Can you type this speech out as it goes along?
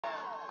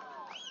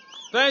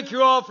Thank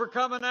you all for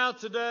coming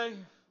out today.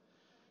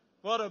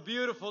 What a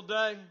beautiful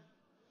day.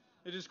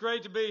 It is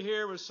great to be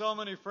here with so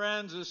many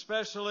friends,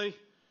 especially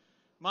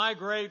my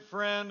great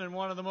friend and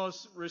one of the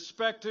most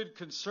respected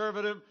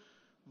conservative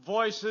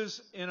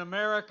voices in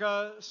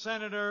America,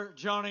 Senator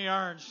Joni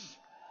Ernst.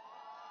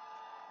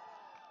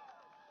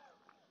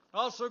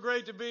 Also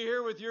great to be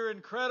here with your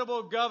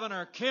incredible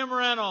governor, Kim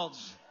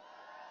Reynolds.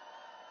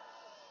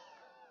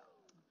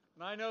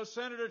 And I know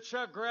Senator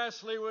Chuck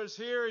Grassley was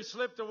here. He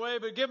slipped away,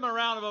 but give him a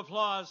round of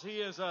applause. He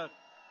is an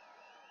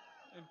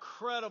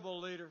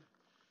incredible leader.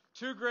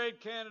 Two great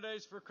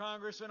candidates for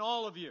Congress, and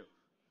all of you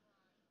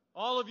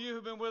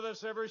who've been with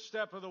us every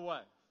step of the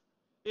way.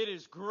 It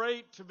is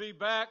great to be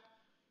back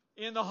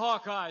in the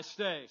Hawkeye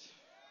State.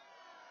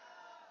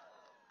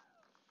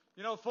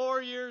 You know,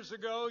 4 years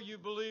ago, you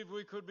believed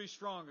we could be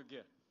strong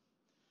again.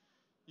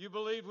 You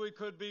believed we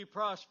could be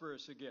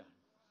prosperous again.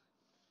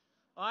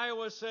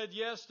 Iowa said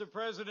yes to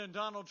President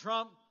Donald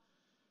Trump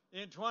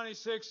in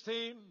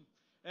 2016,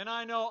 and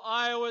I know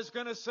Iowa's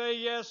going to say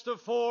yes to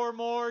 4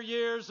 more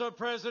years of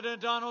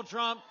President Donald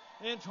Trump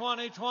in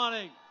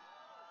 2020.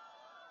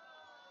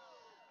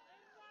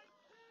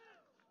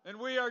 And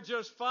we are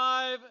just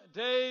 5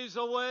 days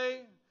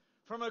away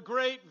from a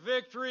great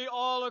victory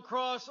all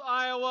across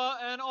Iowa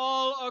and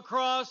all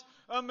across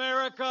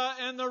America,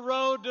 and the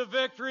road to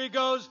victory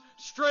goes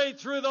straight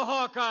through the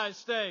Hawkeye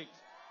State.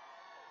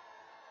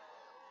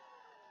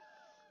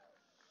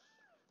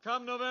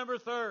 Come November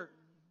 3rd,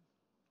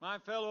 my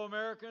fellow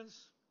Americans,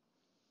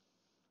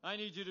 I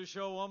need you to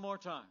show one more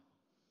time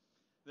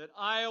that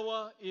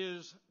Iowa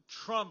is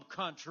Trump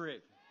country.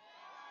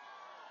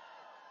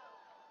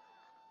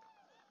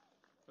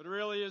 But it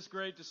really is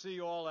great to see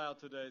you all out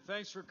today.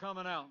 Thanks for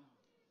coming out.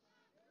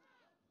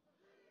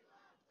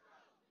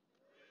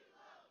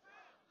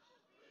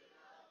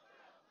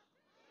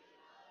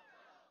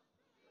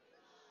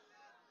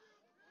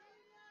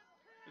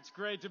 It's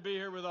great to be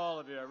here with all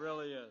of you. It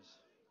really is.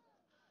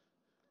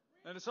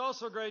 And it's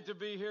also great to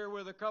be here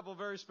with a couple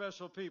very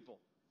special people.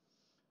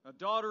 A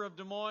daughter of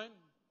Des Moines,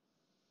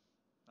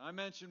 I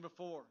mentioned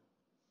before,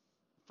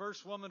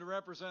 first woman to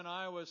represent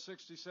Iowa's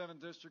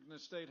 67th district in the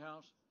State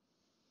House.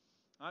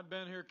 I've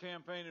been here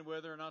campaigning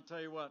with her, and I'll tell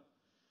you what,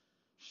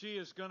 she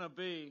is going to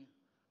be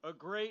a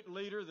great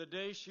leader the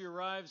day she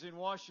arrives in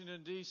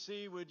Washington,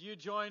 D.C. Would you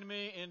join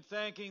me in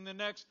thanking the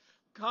next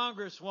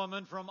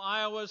Congresswoman from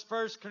Iowa's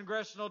 1st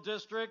Congressional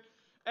District,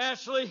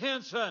 Ashley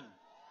Hinson?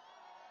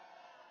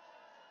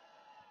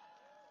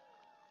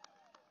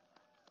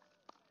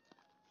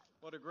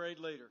 What a great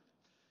leader.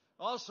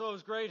 Also,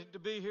 it's great to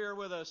be here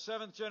with a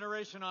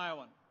 7th-generation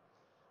Iowan.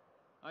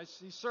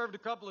 He served a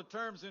couple of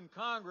terms in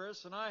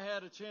Congress, and I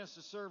had a chance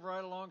to serve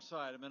right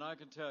alongside him, and I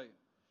can tell you,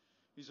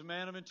 he's a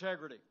man of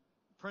integrity,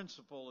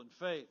 principle, and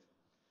faith.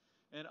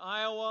 And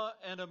Iowa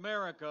and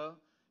America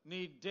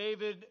need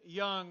David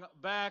Young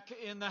back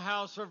in the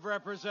House of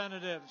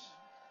Representatives.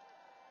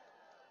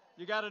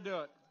 You got to do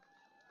it.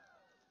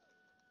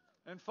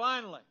 And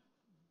finally,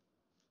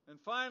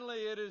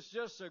 it is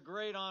just a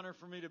great honor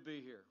for me to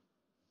be here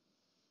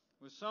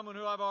with someone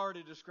who I've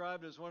already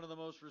described as one of the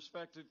most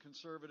respected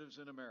conservatives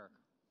in America.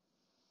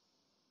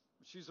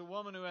 She's a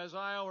woman who has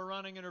Iowa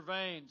running in her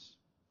veins,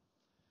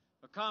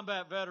 a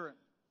combat veteran.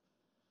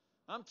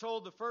 I'm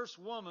told the first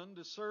woman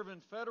to serve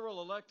in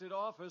federal elected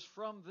office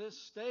from this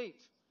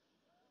state.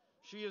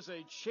 She is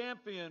a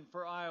champion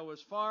for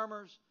Iowa's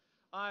farmers,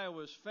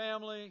 Iowa's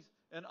families,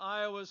 and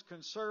Iowa's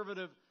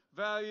conservative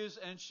values,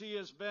 and she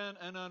has been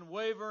an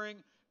unwavering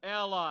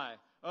ally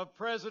of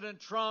President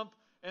Trump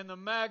and the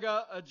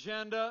MAGA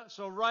agenda.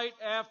 So right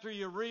after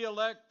you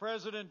re-elect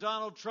President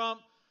Donald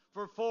Trump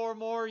for 4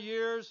 more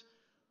years,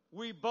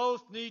 we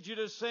both need you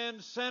to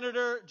send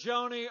Senator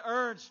Joni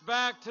Ernst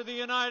back to the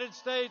United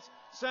States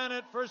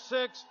Senate for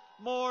 6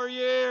 more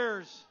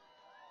years.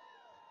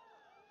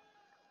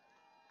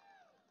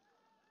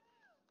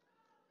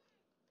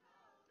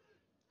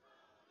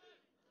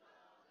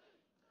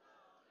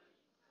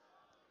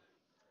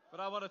 But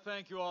I want to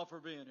thank you all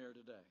for being here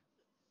today.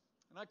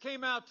 And I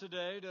came out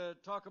today to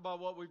talk about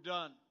what we've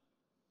done,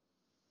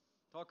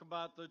 talk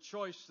about the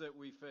choice that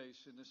we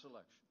face in this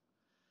election.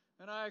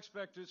 And I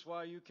expect it's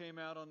why you came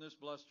out on this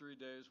blustery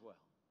day as well.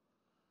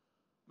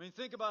 I mean,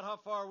 think about how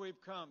far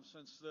we've come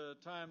since the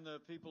time the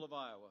people of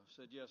Iowa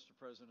said yes to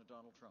President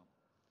Donald Trump.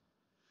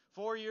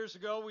 4 years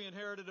ago, we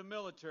inherited a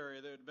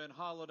military that had been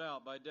hollowed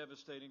out by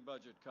devastating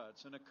budget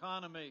cuts, an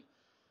economy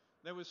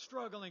that was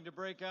struggling to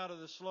break out of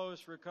the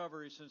slowest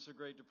recovery since the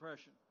Great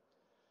Depression.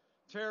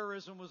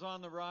 Terrorism was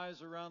on the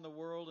rise around the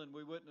world, and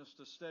we witnessed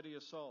a steady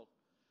assault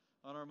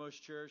on our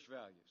most cherished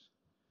values.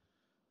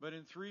 But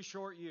in 3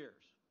 short years,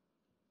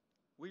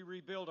 we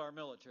rebuilt our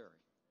military.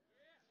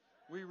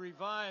 We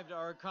revived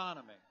our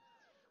economy.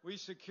 We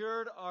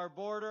secured our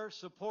border,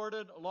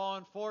 supported law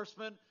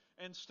enforcement,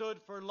 and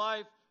stood for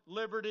life,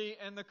 liberty,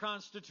 and the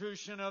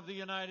Constitution of the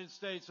United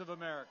States of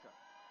America.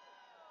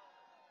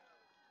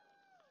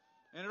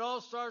 And it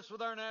all starts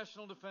with our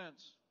national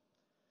defense.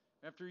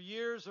 After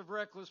years of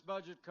reckless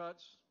budget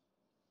cuts,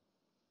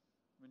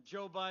 when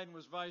Joe Biden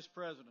was vice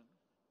president,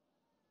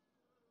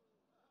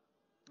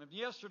 And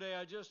yesterday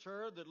I just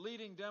heard that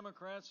leading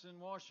Democrats in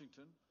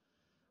Washington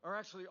are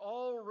actually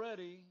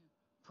already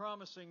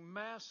promising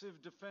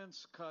massive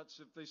defense cuts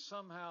if they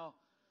somehow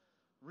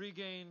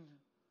regain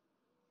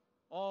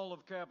all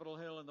of Capitol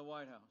Hill and the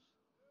White House.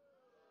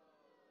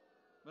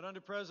 But under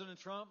President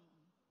Trump,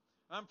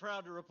 I'm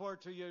proud to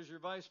report to you as your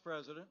Vice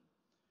President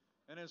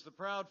and as the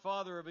proud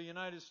father of a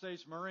United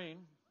States Marine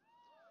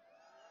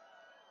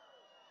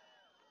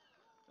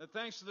that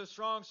thanks to the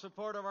strong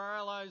support of our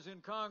allies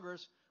in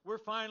Congress, we're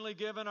finally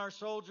giving our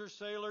soldiers,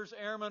 sailors,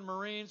 airmen,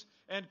 Marines,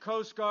 and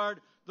Coast Guard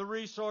the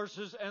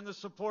resources and the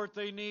support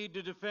they need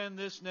to defend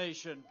this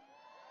nation.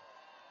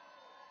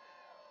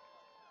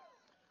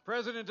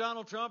 President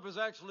Donald Trump has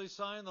actually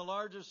signed the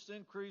largest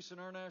increase in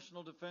our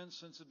national defense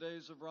since the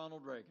days of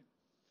Ronald Reagan.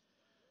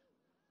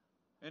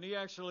 And he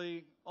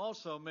actually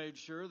also made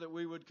sure that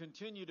we would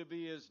continue to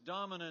be as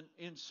dominant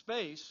in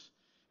space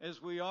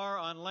as we are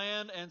on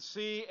land and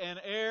sea and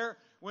air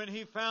when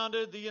he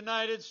founded the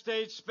United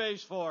States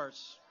Space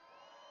Force.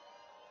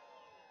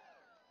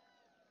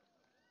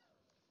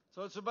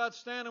 So it's about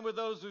standing with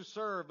those who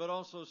serve, but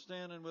also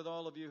standing with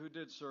all of you who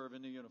did serve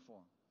in the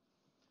uniform.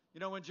 You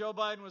know, when Joe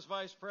Biden was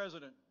vice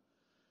president,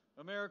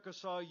 America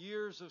saw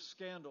years of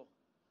scandal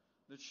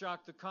that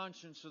shocked the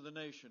conscience of the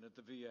nation at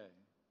the VA.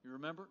 You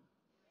remember?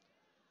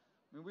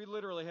 I mean, we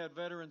literally had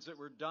veterans that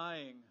were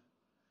dying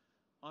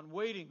on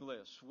waiting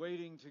lists,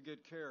 waiting to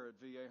get care at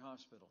VA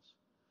hospitals.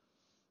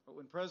 But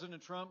when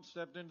President Trump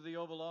stepped into the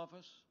Oval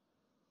Office,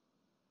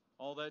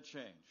 all that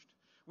changed.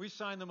 We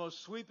signed the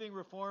most sweeping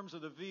reforms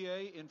of the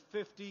VA in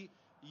 50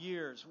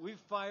 years. We've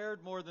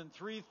fired more than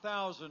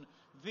 3,000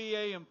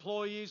 VA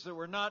employees that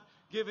were not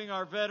giving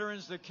our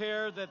veterans the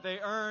care that they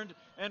earned,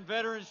 and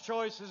Veterans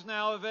Choice is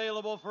now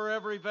available for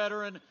every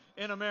veteran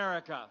in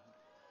America.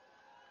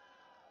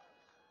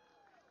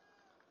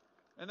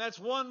 And that's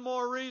one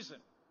more reason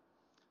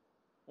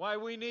why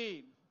we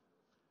need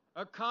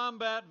a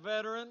combat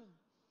veteran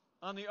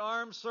on the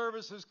Armed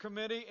Services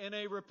Committee in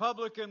a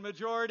Republican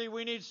majority.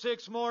 We need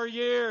 6 more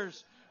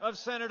years of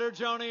Senator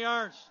Joni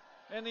Ernst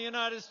in the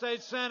United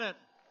States Senate.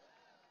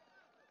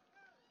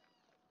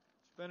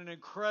 She's been an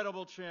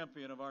incredible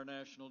champion of our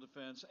national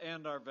defense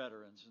and our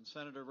veterans, and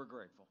Senator, we're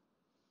grateful.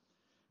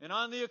 And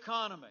on the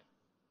economy,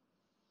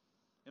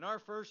 in our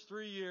first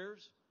 3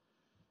 years,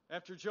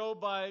 after Joe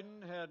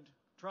Biden had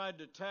tried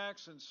to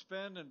tax and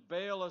spend and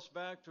bail us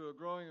back to a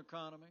growing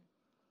economy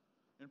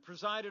and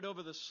presided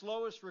over the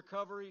slowest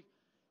recovery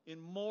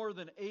in more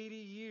than 80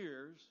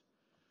 years,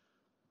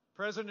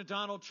 President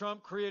Donald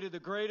Trump created the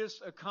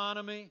greatest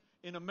economy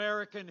in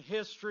American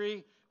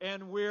history,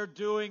 and we're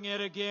doing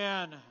it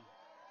again.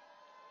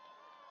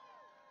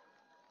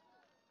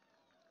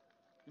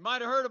 You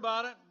might have heard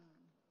about it,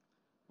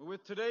 but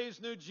with today's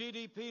new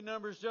GDP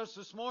numbers just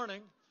this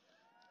morning,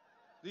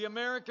 the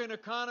American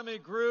economy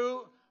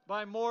grew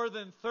by more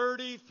than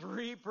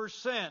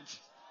 33%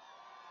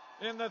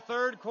 in the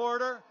third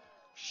quarter,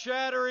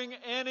 shattering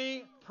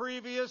any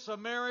previous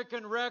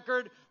American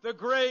record. The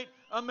great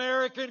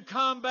American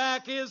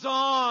comeback is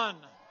on.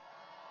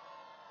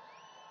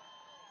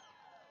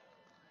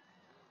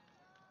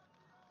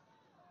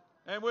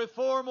 And with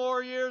 4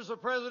 more years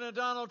of President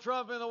Donald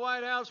Trump in the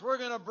White House, we're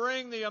going to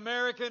bring the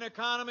American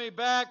economy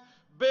back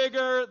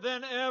bigger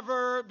than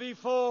ever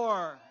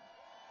before.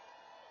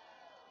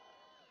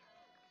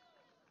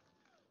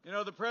 You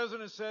know, the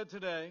President said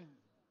today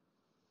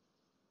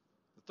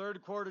the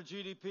third quarter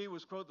GDP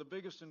was, quote, the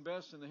biggest and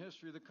best in the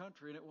history of the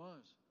country, and it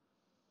was.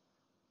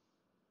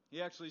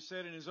 He actually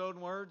said in his own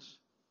words,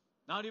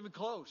 not even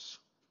close.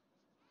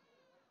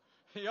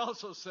 He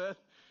also said,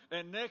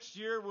 and next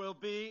year will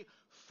be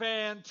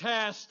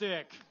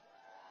fantastic,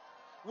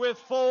 with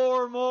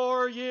 4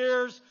 more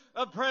years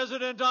of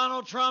President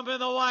Donald Trump in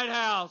the White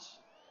House.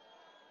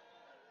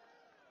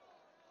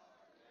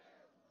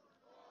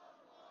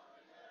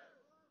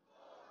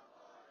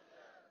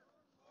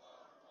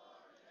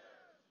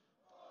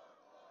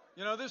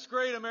 You know, this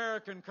great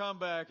American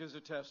comeback is a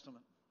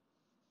testament.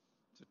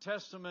 It's a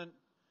testament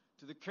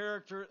to the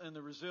character and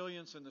the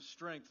resilience and the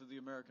strength of the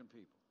American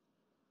people.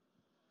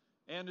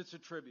 And it's a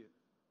tribute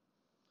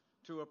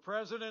to a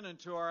president and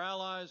to our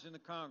allies in the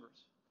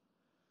Congress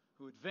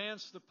who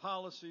advanced the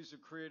policies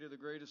that created the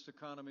greatest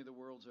economy the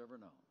world's ever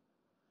known.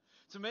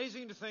 It's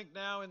amazing to think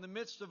now, in the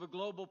midst of a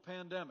global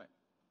pandemic,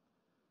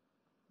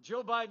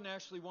 Joe Biden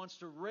actually wants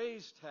to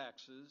raise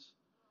taxes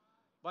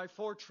by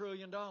 $4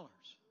 trillion.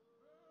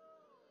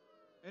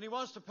 And he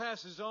wants to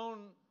pass his own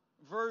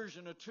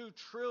version, a $2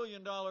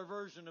 trillion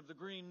version of the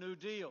Green New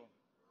Deal.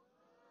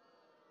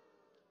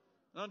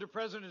 Under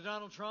President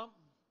Donald Trump,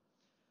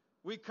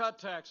 we cut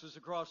taxes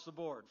across the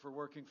board for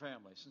working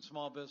families and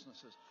small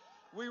businesses.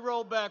 We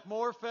rolled back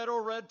more federal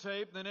red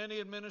tape than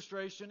any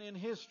administration in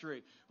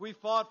history. We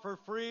fought for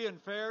free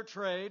and fair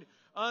trade,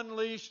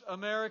 unleashed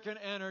American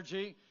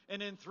energy,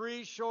 and in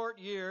 3 short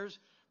years,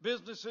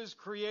 businesses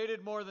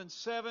created more than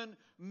 7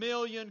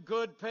 million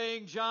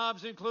good-paying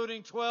jobs,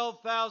 including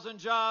 12,000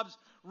 jobs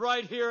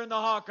right here in the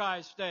Hawkeye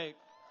State.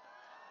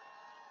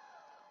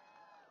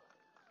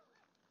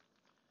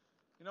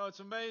 You know,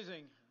 it's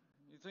amazing.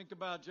 You think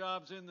about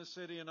jobs in the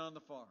city and on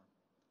the farm.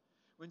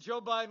 When Joe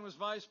Biden was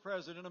vice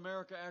president,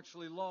 America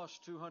actually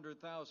lost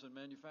 200,000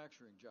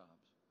 manufacturing jobs.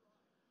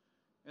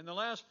 And the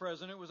last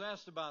president was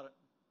asked about it.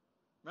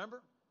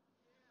 Remember?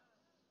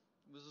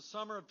 It was the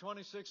summer of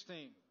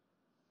 2016.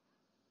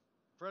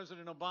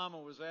 President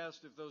Obama was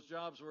asked if those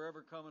jobs were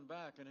ever coming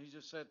back, and he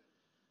just said,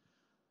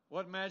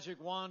 "What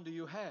magic wand do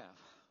you have?"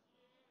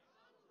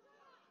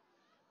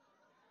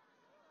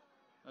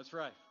 That's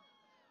right.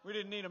 We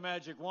didn't need a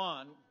magic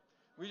wand.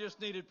 We just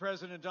needed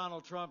President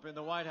Donald Trump in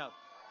the White House.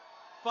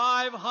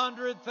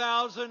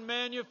 500,000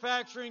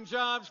 manufacturing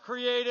jobs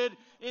created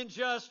in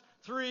just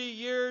 3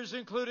 years,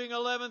 including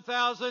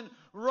 11,000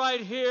 right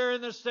here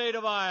in the state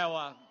of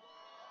Iowa.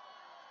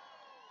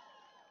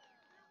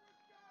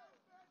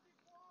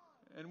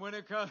 And when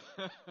it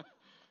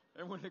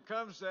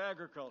comes to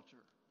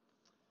agriculture,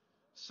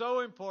 so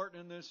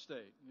important in this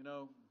state. You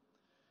know,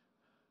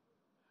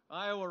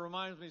 Iowa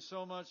reminds me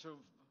so much of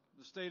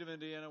the state of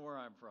Indiana where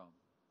I'm from.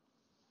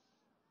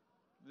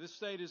 This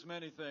state is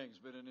many things,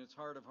 but in its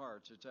heart of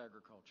hearts, it's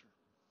agriculture.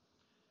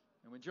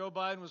 And when Joe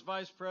Biden was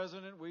vice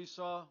president, we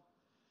saw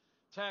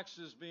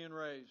taxes being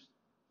raised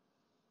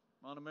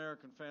on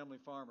American family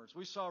farmers.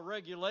 We saw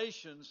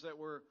regulations that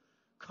were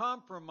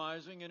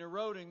compromising and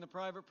eroding the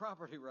private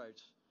property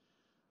rights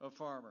of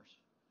farmers.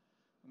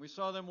 And we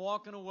saw them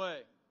walking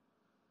away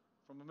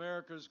from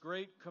America's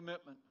great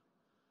commitment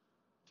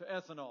to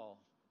ethanol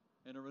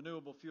and to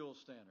renewable fuel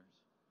standards.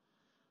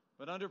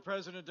 But under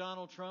President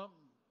Donald Trump,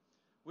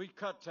 we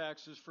cut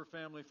taxes for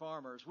family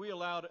farmers. We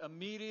allowed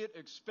immediate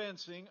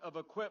expensing of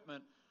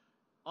equipment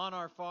on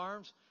our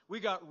farms. We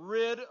got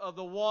rid of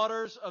the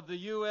waters of the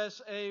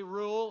USA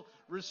rule,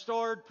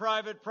 restored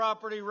private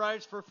property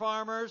rights for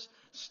farmers,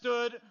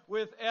 stood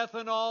with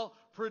ethanol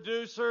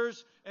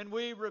producers, and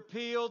we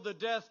repealed the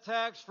death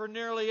tax for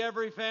nearly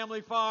every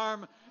family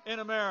farm in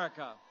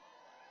America.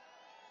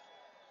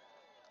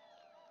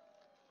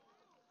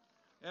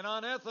 And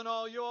on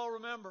ethanol, you all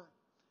remember,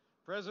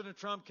 President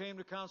Trump came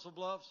to Council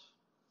Bluffs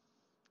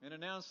and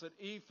announced that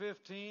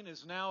E15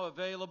 is now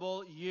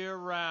available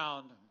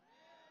year-round.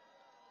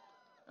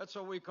 That's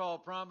what we call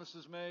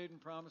promises made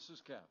and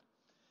promises kept.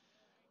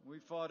 We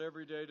fought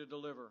every day to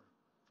deliver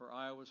for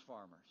Iowa's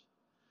farmers.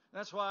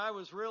 That's why I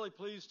was really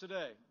pleased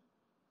today,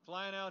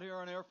 flying out here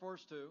on Air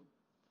Force Two,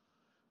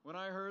 when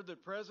I heard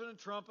that President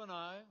Trump and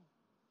I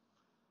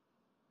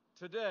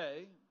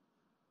today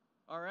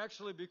are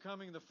actually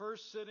becoming the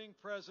first sitting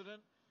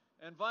president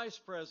and vice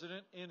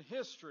president in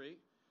history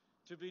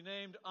to be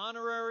named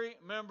honorary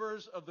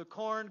members of the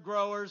Corn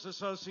Growers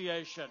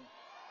Association.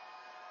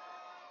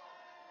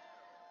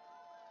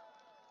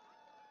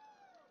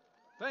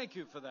 Thank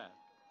you for that.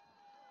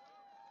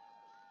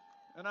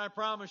 And I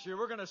promise you,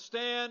 we're going to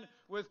stand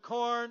with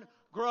corn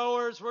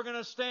growers. We're going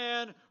to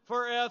stand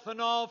for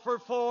ethanol for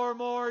 4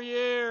 more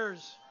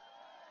years.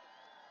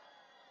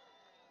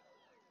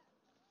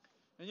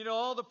 And you know,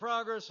 all the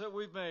progress that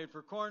we've made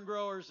for corn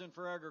growers and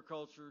for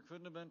agriculture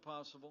couldn't have been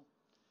possible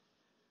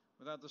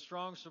without the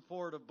strong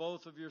support of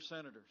both of your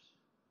senators,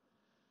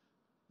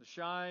 the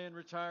shy and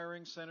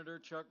retiring Senator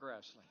Chuck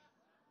Grassley.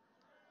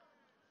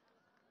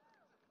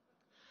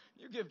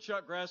 You give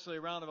Chuck Grassley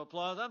a round of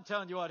applause. I'm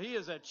telling you what, he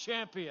is a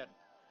champion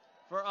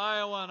for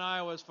Iowa and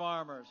Iowa's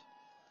farmers.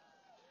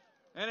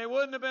 And it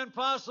wouldn't have been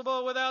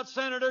possible without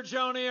Senator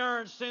Joni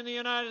Ernst in the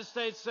United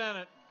States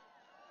Senate.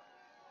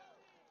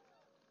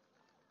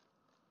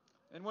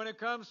 And when it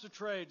comes to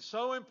trade,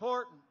 so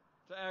important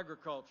to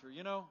agriculture.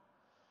 You know,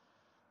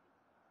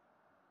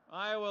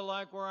 Iowa,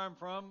 like where I'm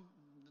from,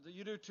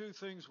 you do 2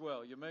 things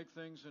well. You make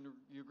things and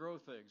you grow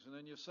things, and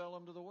then you sell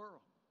them to the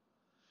world.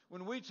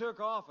 When we took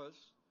office,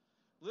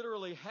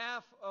 literally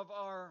half of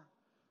our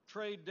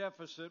trade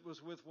deficit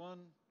was with one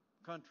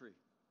country,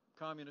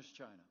 Communist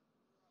China.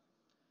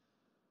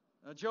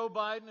 Now, Joe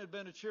Biden had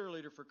been a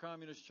cheerleader for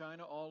Communist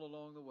China all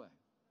along the way.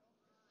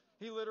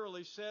 He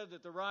literally said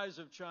that the rise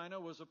of China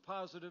was a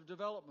positive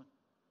development.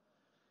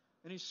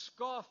 And he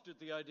scoffed at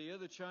the idea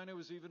that China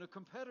was even a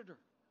competitor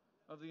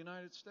of the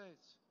United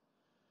States.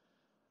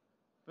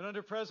 But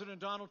under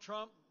President Donald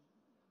Trump,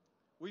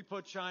 we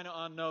put China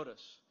on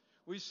notice.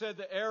 We said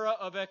the era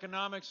of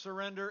economic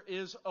surrender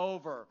is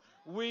over.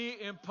 We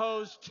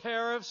imposed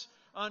tariffs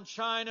on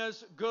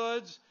China's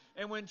goods,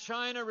 and when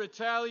China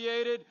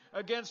retaliated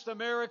against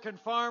American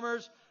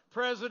farmers,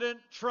 President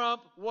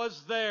Trump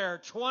was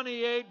there.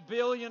 $28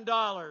 billion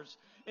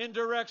in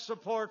direct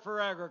support for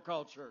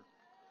agriculture.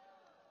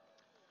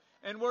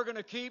 And we're going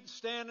to keep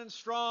standing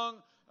strong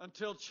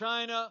until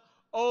China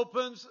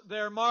opens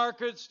their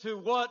markets to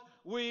what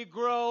we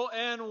grow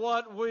and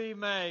what we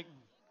make.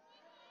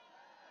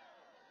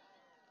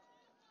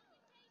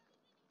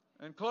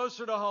 And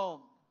closer to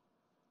home,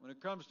 when it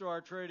comes to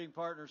our trading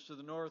partners to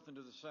the north and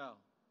to the south,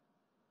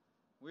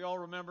 we all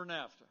remember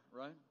NAFTA,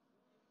 right?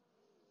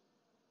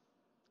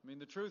 I mean,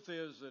 the truth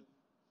is that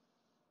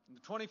in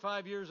the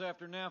 25 years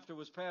after NAFTA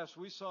was passed,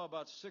 we saw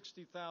about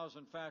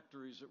 60,000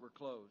 factories that were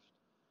closed.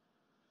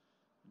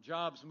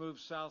 Jobs moved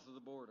south of the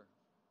border.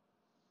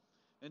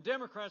 And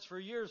Democrats for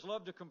years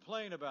loved to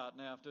complain about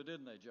NAFTA,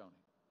 didn't they, Joni?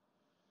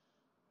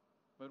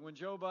 But when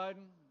Joe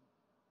Biden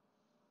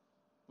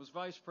was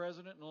vice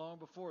president and long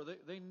before,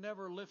 they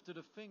never lifted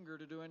a finger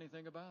to do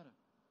anything about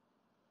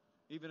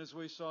it, even as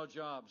we saw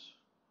jobs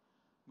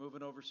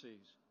moving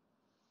overseas.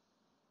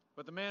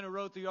 But the man who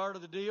wrote The Art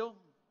of the Deal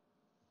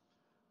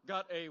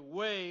got a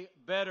way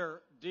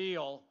better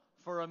deal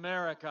for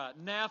America.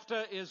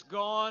 NAFTA is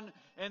gone,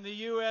 and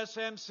the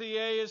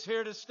USMCA is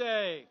here to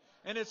stay.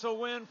 And it's a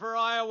win for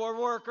Iowa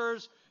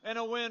workers and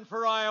a win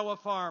for Iowa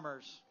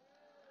farmers.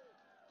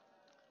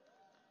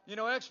 You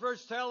know,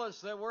 experts tell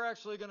us that we're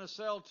actually going to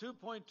sell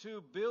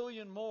 $2.2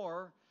 billion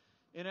more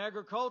in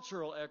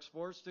agricultural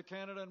exports to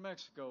Canada and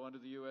Mexico under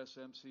the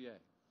USMCA.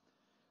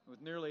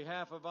 With nearly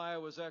half of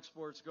Iowa's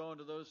exports going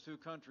to those two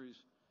countries,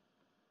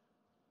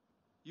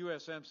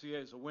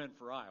 USMCA is a win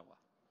for Iowa.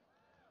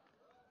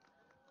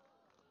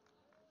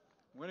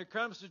 When it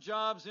comes to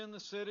jobs in the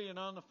city and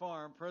on the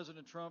farm,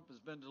 President Trump has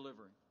been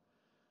delivering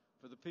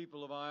for the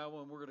people of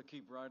Iowa, and we're going to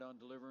keep right on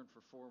delivering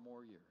for 4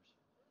 more years.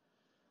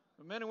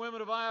 But men and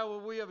women of Iowa,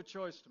 we have a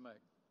choice to make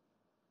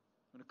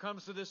when it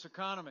comes to this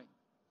economy.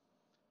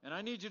 And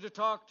I need you to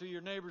talk to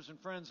your neighbors and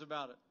friends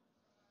about it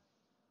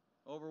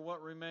over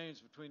what remains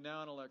between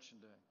now and Election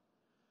Day.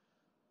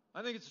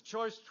 I think it's a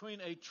choice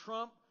between a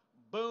Trump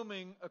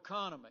booming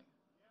economy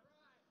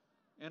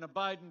and a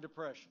Biden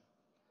depression.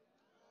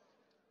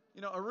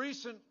 You know, a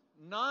recent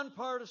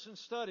nonpartisan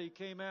study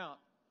came out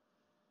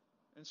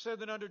and said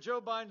that under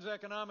Joe Biden's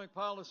economic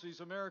policies,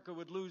 America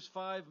would lose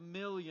 5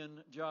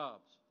 million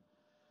jobs.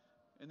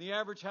 And the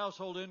average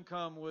household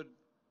income would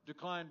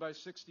decline by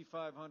 $6,500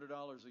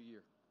 a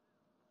year.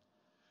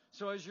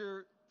 So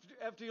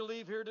after you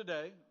leave here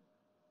today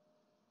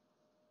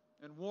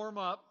and warm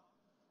up,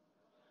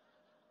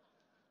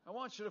 I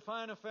want you to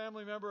find a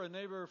family member, a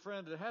neighbor, or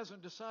friend that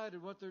hasn't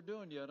decided what they're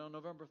doing yet on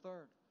November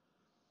 3rd.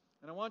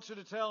 And I want you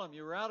to tell them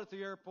you were out at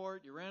the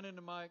airport, you ran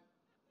into Mike,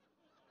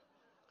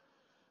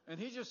 and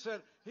he just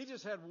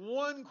had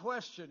one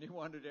question he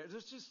wanted to ask.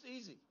 It's just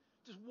easy.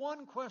 Just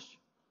one question.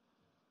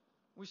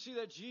 We see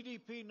that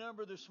GDP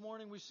number this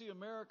morning. We see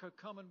America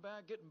coming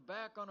back, getting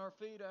back on our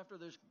feet after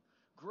this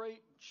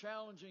great,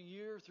 challenging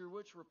year through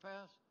which we're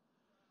passed.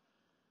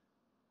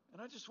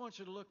 And I just want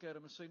you to look at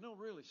him and say, no,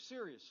 really,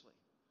 seriously,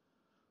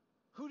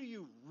 who do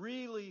you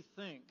really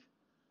think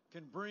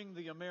can bring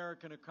the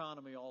American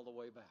economy all the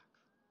way back?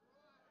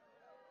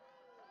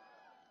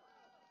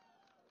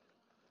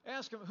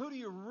 Ask him, who do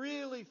you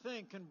really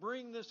think can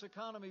bring this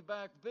economy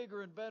back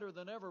bigger and better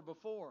than ever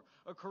before?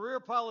 A career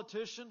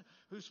politician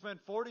who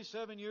spent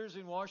 47 years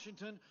in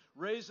Washington,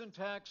 raising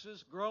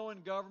taxes,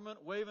 growing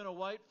government, waving a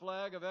white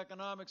flag of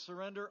economic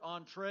surrender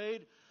on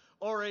trade?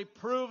 Or a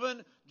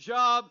proven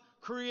job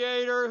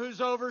creator who's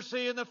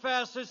overseeing the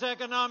fastest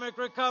economic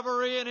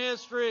recovery in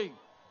history?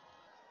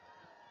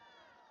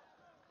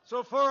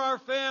 So for our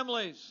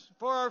families,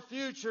 for our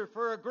future,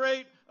 for a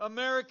great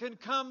American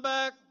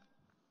comeback,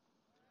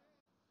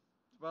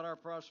 about our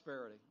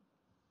prosperity.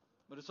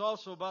 But it's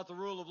also about the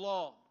rule of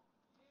law,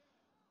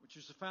 which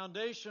is the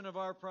foundation of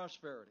our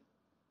prosperity.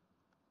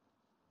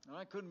 And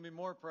I couldn't be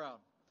more proud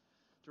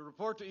to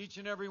report to each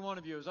and every one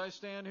of you, as I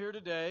stand here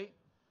today,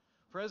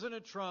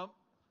 President Trump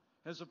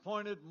has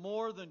appointed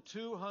more than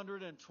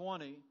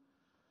 220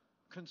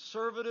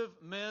 conservative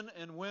men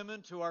and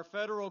women to our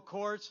federal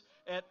courts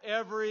at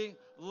every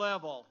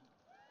level,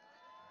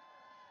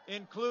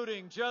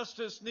 including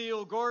Justice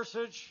Neil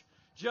Gorsuch,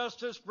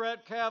 Justice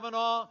Brett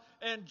Kavanaugh,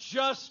 and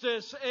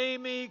Justice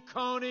Amy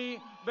Coney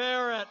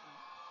Barrett.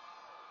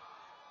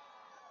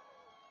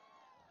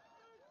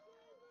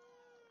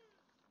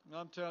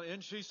 I'm telling you,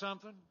 isn't she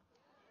something?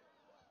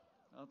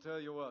 I'll tell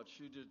you what,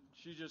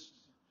 she just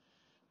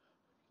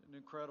did an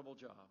incredible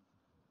job.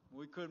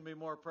 We couldn't be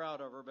more proud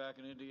of her back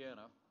in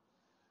Indiana,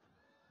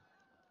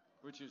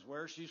 which is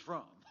where she's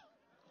from.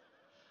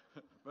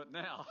 But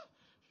now,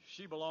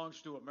 she belongs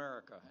to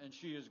America, and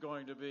she is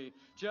going to be,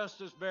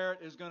 Justice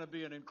Barrett is going to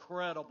be an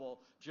incredible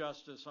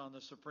justice on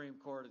the Supreme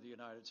Court of the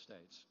United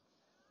States.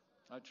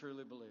 I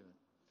truly believe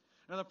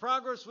it. Now, the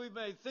progress we've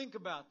made, think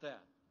about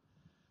that.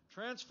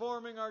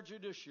 Transforming our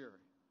judiciary.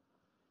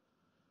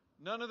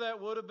 None of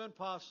that would have been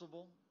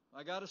possible,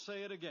 I got to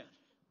say it again,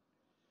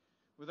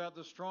 without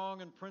the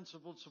strong and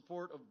principled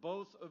support of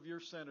both of your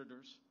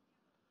senators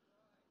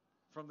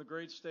from the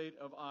great state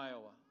of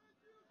Iowa.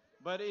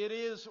 But it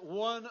is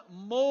one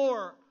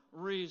more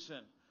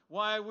reason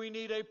why we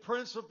need a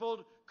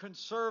principled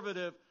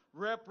conservative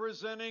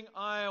representing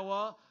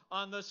Iowa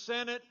on the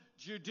Senate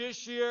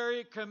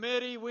Judiciary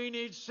Committee. We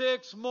need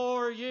 6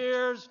 more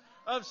years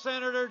of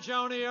Senator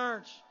Joni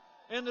Ernst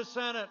in the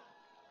Senate.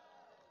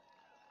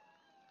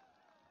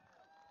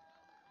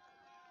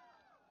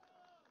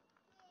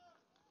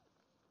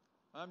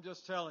 I'm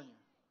just telling you.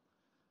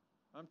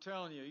 I'm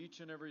telling you each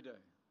and every day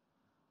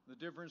the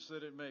difference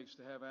that it makes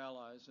to have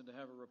allies and to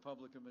have a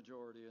Republican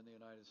majority in the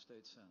United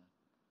States Senate.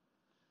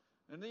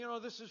 And, you know,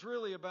 this is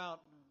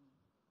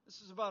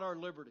about our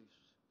liberties.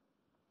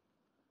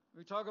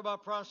 We talk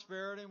about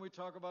prosperity and we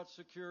talk about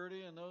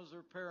security, and those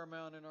are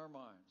paramount in our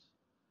minds.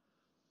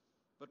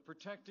 but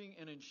protecting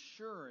and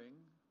ensuring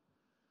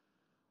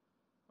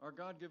our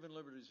God-given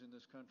liberties in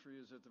this country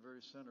is at the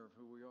very center of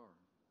who we are.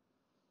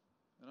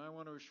 And I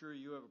want to assure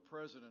you have a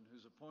president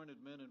who's appointed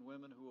men and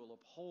women who will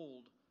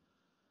uphold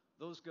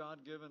those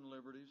God-given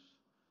liberties,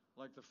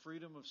 like the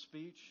freedom of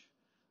speech,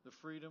 the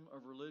freedom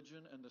of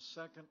religion, and the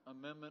Second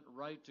Amendment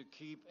right to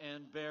keep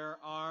and bear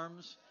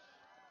arms.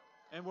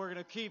 And we're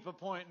going to keep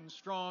appointing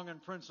strong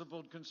and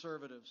principled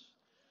conservatives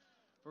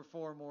for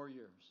 4 more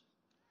years.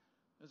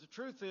 As the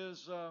truth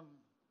is,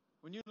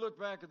 when you look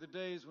back at the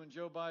days when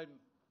Joe Biden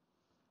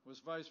was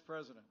vice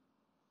president,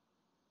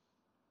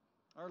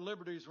 our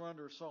liberties were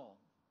under assault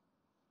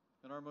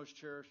and our most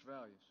cherished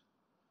values.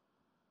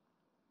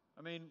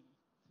 I mean,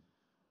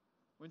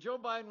 when Joe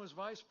Biden was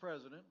vice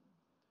president,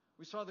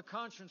 we saw the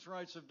conscience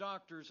rights of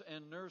doctors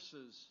and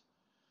nurses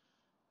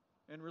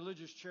and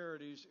religious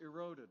charities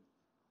eroded.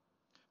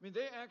 I mean,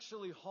 they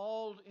actually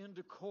hauled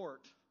into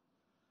court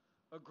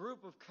a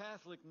group of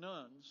Catholic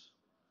nuns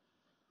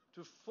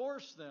to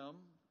force them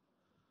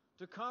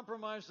to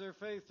compromise their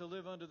faith to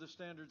live under the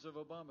standards of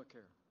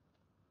Obamacare.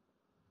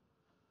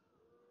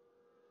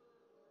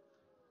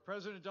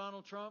 President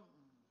Donald Trump,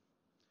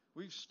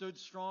 we've stood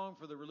strong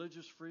for the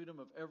religious freedom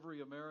of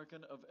every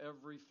American of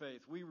every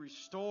faith. We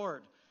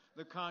restored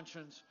the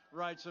conscience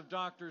rights of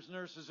doctors,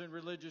 nurses, and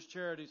religious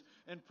charities.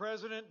 And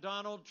President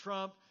Donald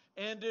Trump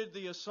ended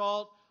the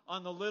assault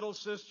on the little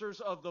sisters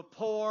of the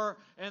poor,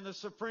 and the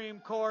Supreme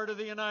Court of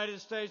the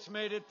United States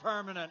made it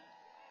permanent.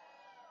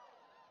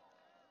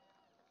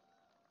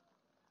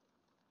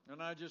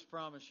 And I just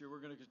promise you,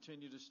 we're going to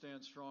continue to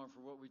stand strong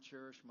for what we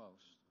cherish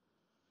most.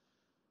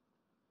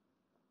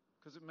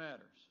 Because it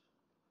matters.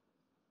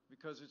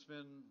 Because it's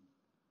been,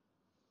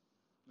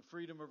 the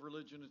freedom of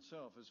religion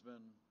itself has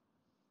been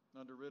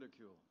under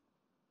ridicule.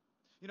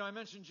 You know, I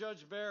mentioned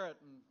Judge Barrett,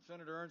 and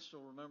Senator Ernst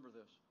will remember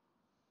this.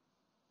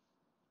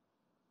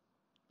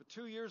 But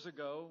 2 years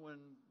ago, when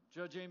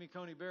Judge Amy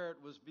Coney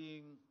Barrett was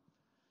being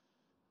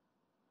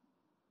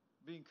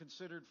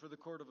considered for the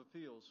Court of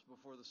Appeals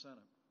before the Senate,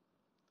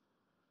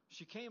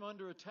 she came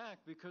under attack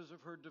because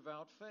of her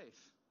devout faith.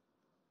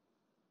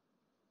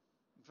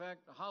 In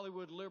fact,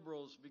 Hollywood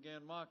liberals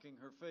began mocking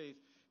her faith,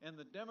 and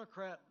the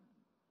Democrat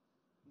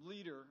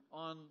leader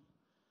on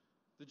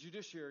the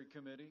Judiciary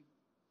Committee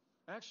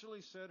actually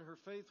said her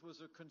faith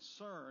was a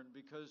concern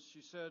because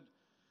she said,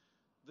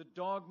 the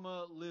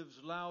dogma lives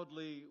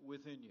loudly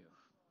within you.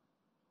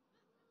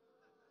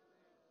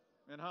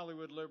 And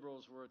Hollywood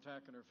liberals were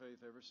attacking her faith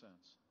ever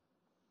since.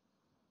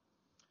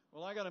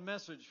 Well, I got a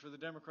message for the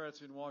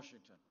Democrats in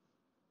Washington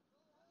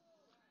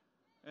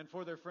and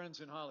for their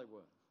friends in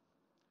Hollywood.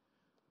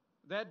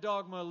 That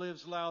dogma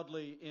lives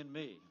loudly in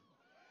me.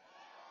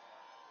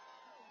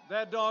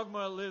 That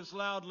dogma lives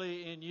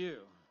loudly in you.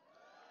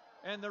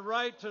 And the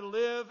right to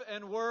live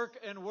and work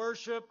and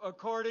worship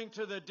according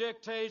to the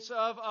dictates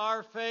of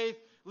our faith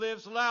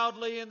lives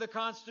loudly in the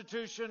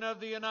Constitution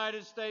of the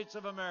United States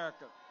of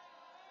America.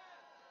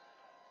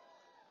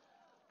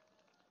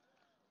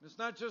 It's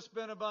not just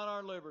been about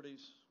our liberties.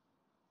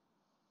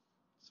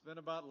 It's been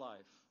about life.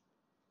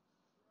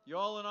 You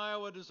all in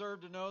Iowa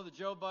deserve to know that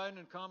Joe Biden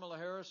and Kamala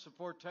Harris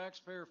support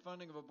taxpayer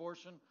funding of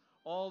abortion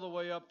all the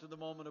way up to the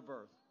moment of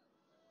birth.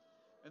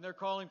 And they're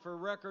calling for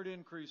record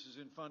increases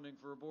in funding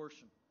for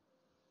abortion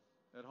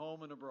at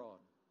home and abroad.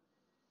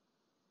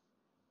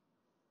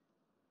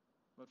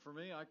 But for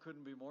me, I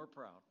couldn't be more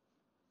proud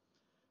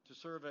to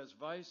serve as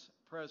vice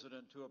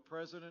president to a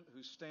president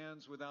who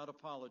stands without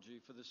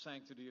apology for the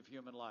sanctity of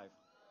human life.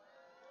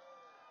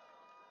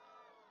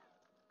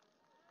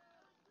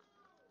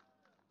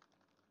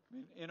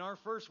 In our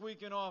first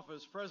week in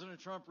office, President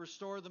Trump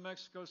restored the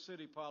Mexico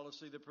City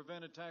policy that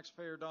prevented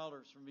taxpayer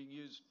dollars from being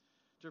used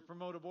to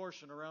promote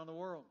abortion around the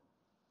world.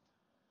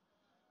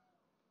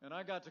 And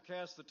I got to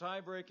cast the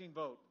tie-breaking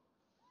vote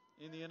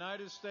in the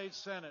United States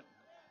Senate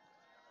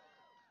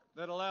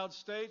that allowed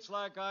states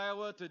like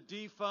Iowa to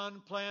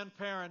defund Planned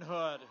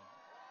Parenthood.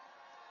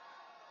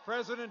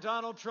 President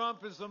Donald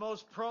Trump is the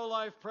most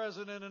pro-life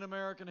president in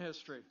American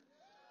history.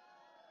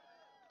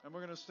 And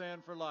we're going to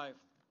stand for life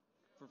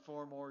for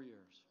 4 more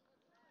years.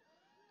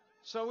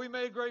 So we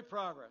made great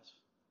progress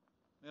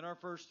in our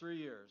first 3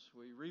 years.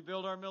 We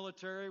rebuilt our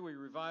military. We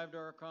revived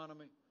our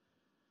economy.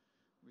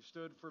 We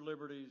stood for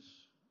liberties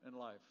and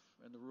life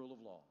and the rule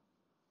of law.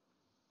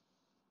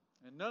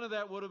 And none of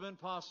that would have been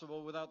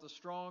possible without the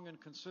strong and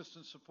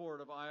consistent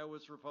support of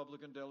Iowa's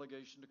Republican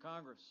delegation to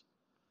Congress.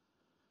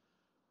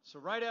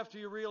 So right after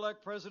you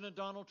reelect President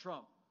Donald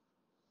Trump,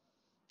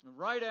 and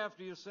right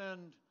after you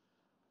send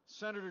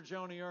Senator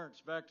Joni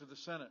Ernst back to the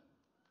Senate,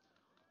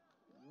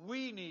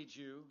 we need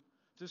you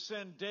to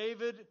send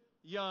David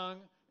Young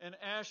and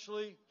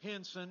Ashley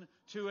Hinson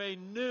to a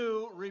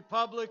new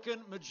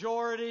Republican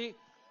majority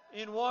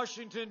in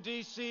Washington,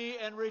 D.C.,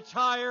 and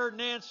retire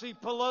Nancy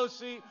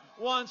Pelosi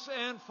once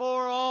and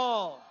for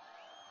all.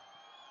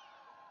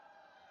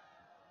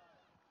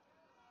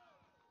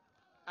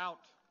 Out.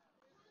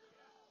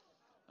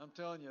 I'm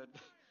telling you,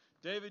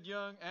 David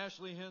Young,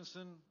 Ashley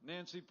Hinson,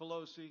 Nancy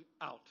Pelosi,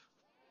 out.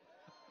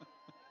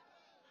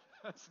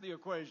 That's the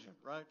equation,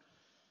 right?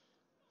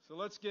 So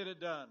let's get it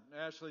done.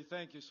 Ashley,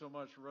 thank you so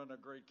much for running a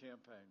great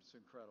campaign. It's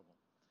incredible.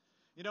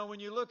 You know, when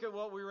you look at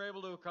what we were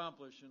able to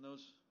accomplish in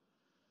those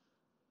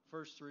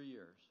first 3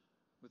 years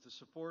with the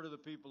support of the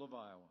people of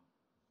Iowa,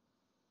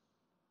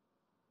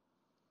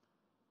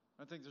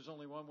 I think there's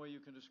only one way you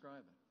can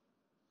describe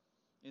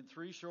it. In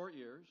 3 short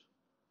years,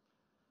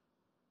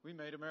 we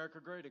made America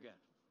great again.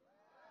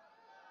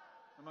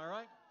 Am I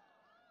right?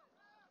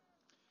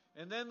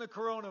 And then the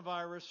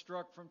coronavirus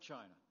struck from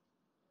China.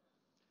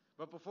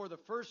 But before the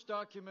first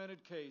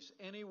documented case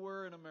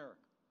anywhere in America,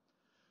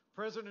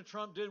 President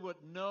Trump did what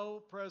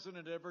no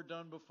president had ever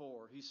done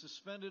before. He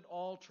suspended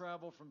all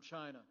travel from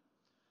China,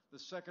 the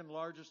second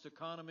largest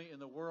economy in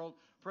the world.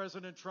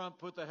 President Trump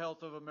put the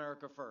health of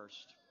America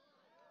first.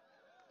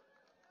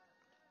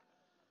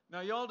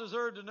 Now, y'all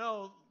deserve to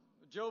know,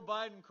 Joe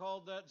Biden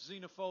called that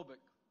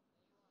xenophobic.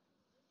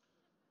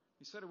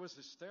 He said it was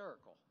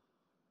hysterical.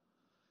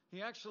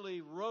 He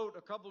actually wrote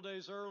a couple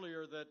days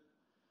earlier that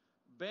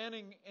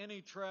banning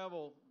any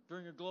travel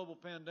during a global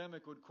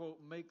pandemic would, quote,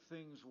 make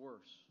things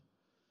worse.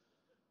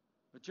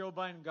 But Joe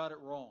Biden got it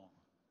wrong.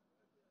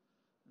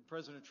 And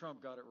President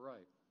Trump got it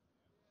right.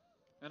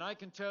 And I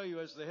can tell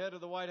you, as the head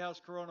of the White House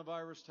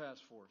Coronavirus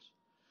Task Force,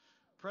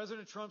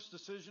 President Trump's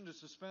decision to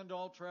suspend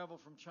all travel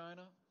from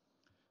China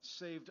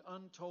saved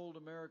untold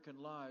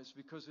American lives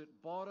because it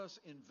bought us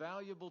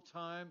invaluable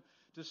time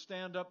to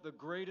stand up the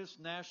greatest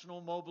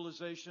national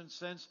mobilization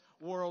since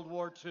World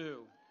War II.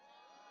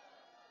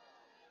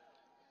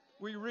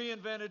 We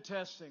reinvented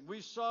testing.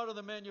 We saw to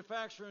the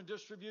manufacture and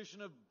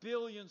distribution of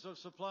billions of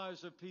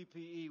supplies of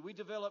PPE. We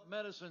developed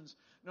medicines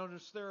known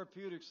as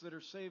therapeutics that are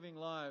saving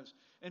lives.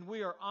 And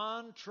we are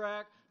on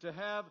track to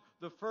have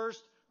the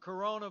first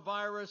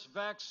coronavirus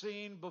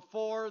vaccine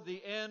before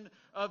the end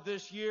of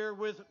this year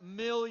with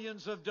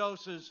millions of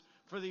doses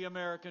for the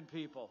American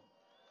people.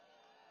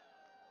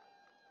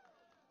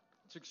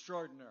 It's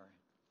extraordinary.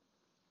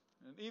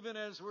 And even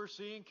as we're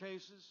seeing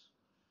cases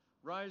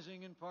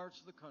rising in parts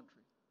of the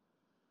country,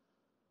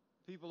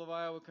 people of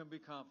Iowa can be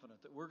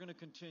confident that we're going to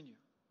continue.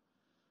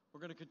 We're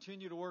going to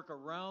continue to work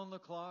around the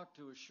clock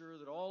to assure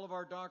that all of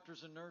our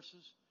doctors and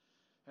nurses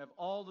have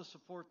all the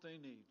support they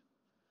need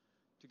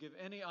to give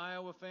any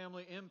Iowa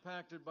family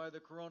impacted by the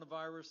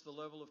coronavirus the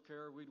level of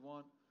care we'd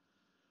want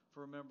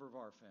for a member of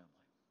our family.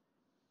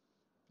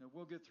 And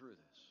we'll get through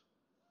this.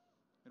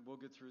 And we'll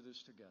get through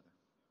this together.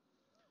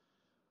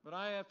 But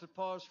I have to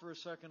pause for a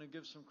second and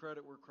give some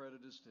credit where credit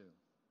is due.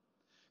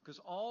 Because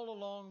all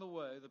along the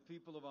way, the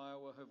people of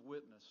Iowa have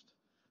witnessed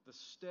the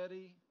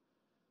steady,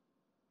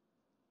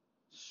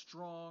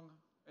 strong,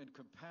 and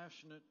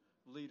compassionate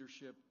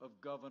leadership of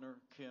Governor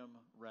Kim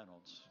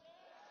Reynolds.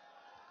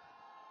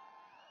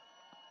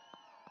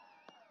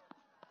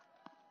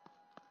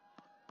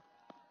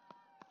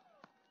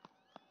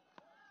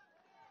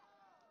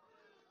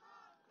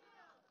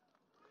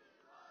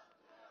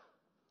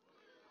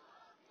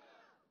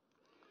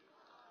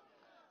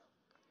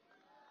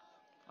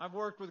 I've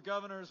worked with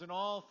governors in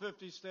all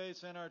 50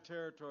 states and our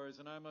territories,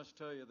 and I must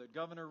tell you that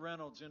Governor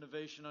Reynolds'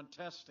 innovation on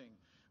testing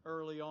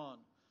early on,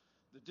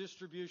 the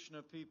distribution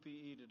of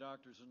PPE to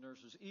doctors and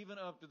nurses, even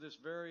up to this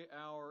very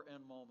hour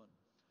and moment,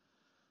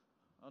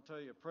 I'll tell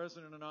you,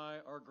 President and I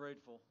are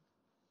grateful,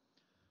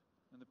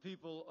 and the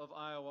people of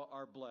Iowa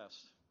are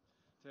blessed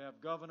to have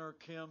Governor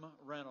Kim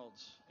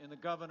Reynolds in the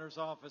governor's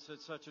office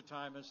at such a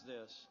time as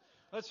this.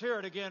 Let's hear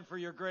it again for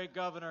your great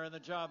governor and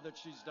the job that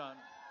she's done.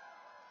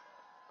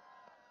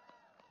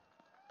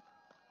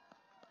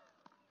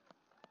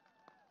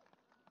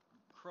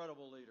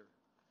 Incredible leader.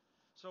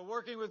 So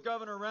working with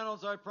Governor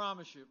Reynolds, I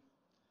promise you,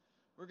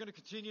 we're going to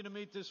continue to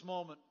meet this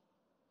moment.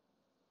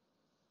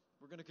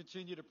 We're going to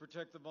continue to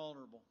protect the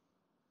vulnerable,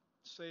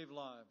 save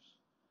lives,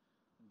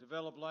 and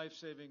develop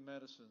life-saving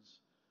medicines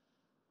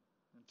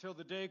until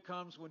the day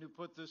comes when you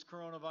put this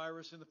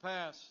coronavirus in the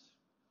past.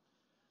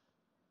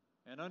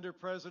 And under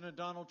President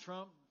Donald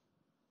Trump,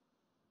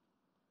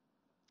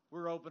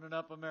 we're opening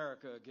up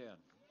America again.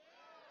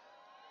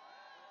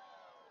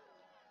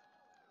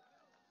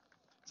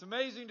 It's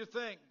amazing to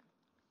think,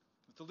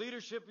 with the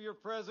leadership of your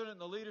president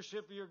and the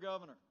leadership of your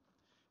governor,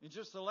 in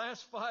just the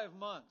last 5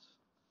 months,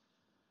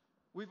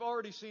 we've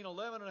already seen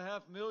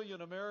 11.5 million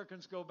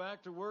Americans go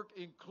back to work,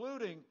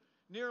 including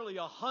nearly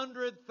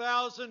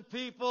 100,000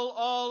 people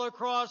all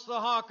across the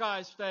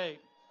Hawkeye State.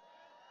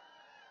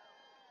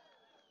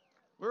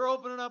 We're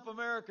opening up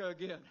America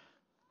again.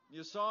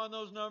 You saw in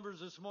those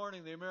numbers this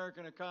morning, the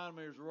American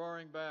economy is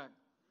roaring back.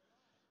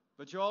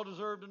 But you all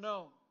deserve to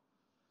know,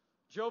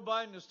 Joe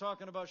Biden is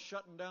talking about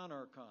shutting down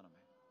our economy.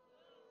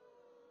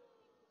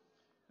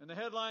 And the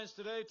headlines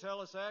today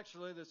tell us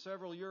actually that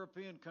several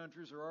European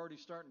countries are already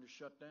starting to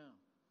shut down.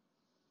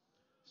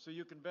 So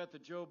you can bet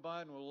that Joe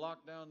Biden will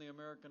lock down the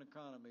American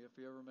economy if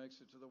he ever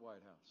makes it to the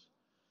White House.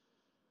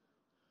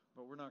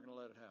 But we're not going to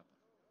let it happen.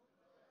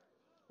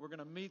 We're going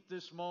to meet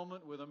this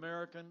moment with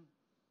American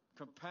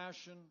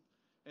compassion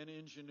and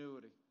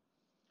ingenuity.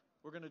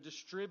 We're going to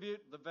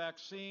distribute the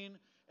vaccine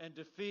and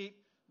defeat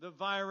the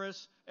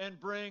virus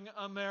and bring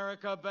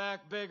America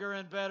back bigger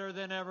and better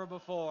than ever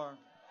before.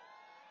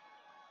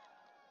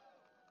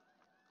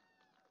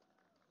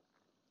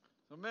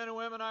 So men and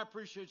women, I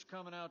appreciate you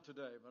coming out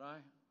today, but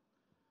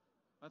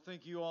I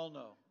think you all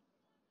know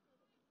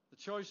the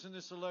choice in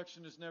this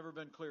election has never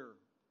been clearer.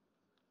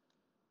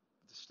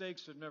 The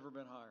stakes have never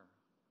been higher.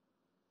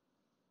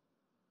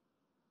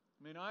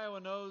 I mean, Iowa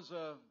knows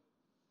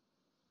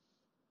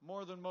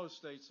more than most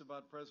states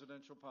about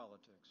presidential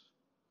politics.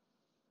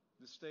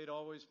 The state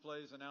always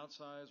plays an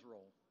outsized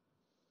role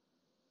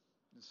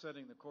in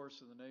setting the course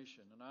of the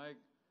nation. And I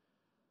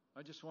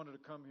just wanted to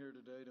come here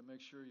today to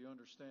make sure you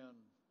understand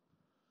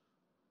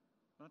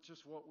not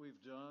just what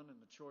we've done and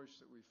the choice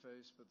that we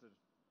face, but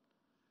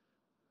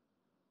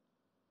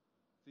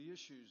the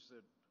issues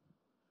that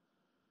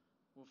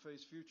will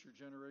face future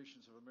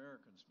generations of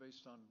Americans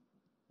based on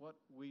what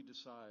we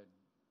decide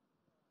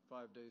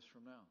 5 days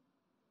from now.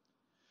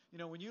 You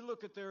know, when you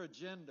look at their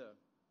agenda,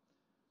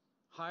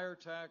 higher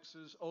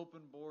taxes,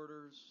 open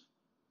borders,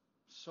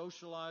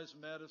 socialized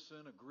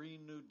medicine, a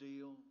Green New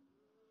Deal,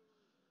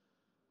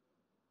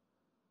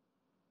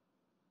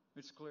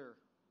 it's clear.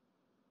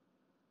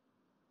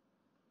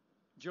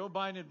 Joe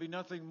Biden would be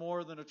nothing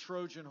more than a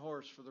Trojan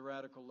horse for the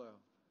radical left.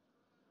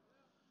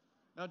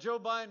 Now, Joe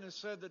Biden has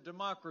said that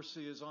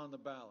democracy is on the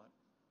ballot.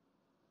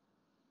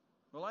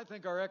 Well, I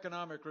think our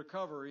economic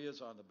recovery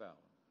is on the ballot.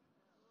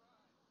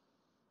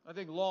 I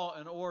think law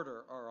and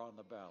order are on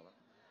the ballot.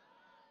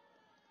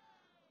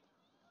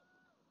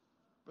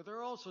 But there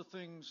are also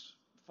things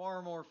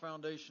far more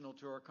foundational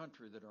to our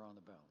country that are on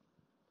the ballot.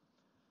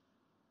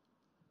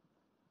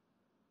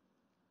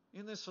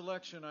 In this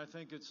election, I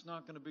think it's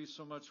not going to be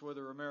so much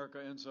whether America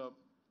ends up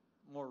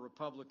more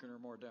Republican or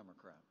more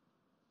Democrat,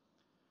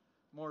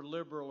 more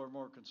liberal or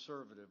more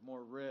conservative,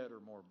 more red or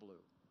more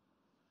blue.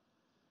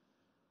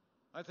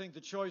 I think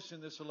the choice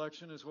in this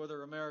election is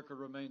whether America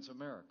remains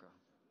America.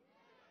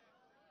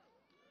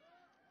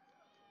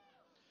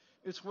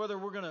 It's whether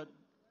we're going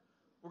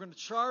to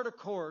chart a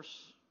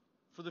course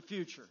for the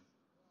future,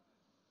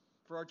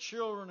 for our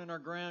children and our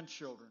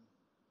grandchildren,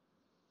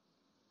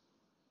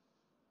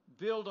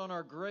 build on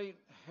our great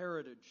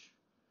heritage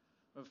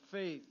of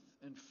faith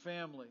and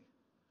family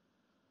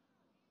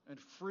and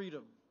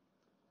freedom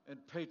and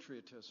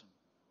patriotism.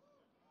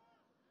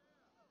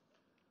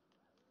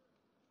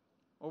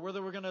 Or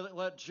whether we're going to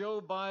let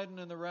Joe Biden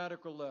and the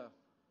radical left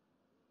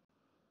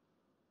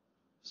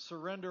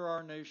surrender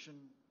our nation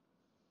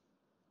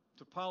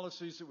to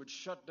policies that would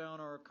shut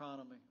down our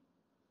economy,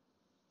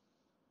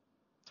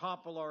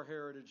 topple our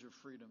heritage of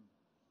freedom,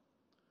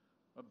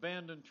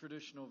 abandon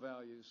traditional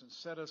values, and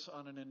set us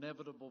on an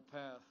inevitable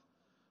path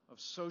of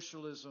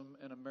socialism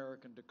and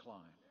American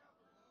decline.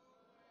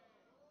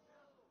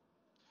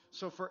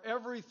 So for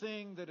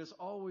everything that has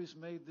always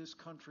made this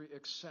country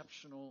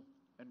exceptional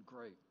and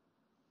great,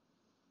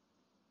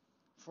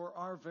 for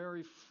our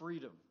very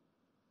freedom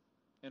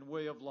and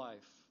way of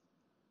life,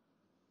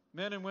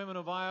 men and women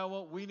of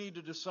Iowa, we need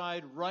to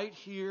decide right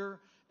here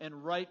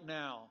and right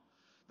now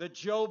that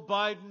Joe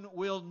Biden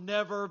will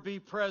never be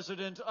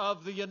president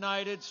of the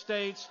United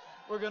States.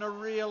 We're going to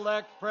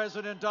re-elect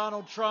President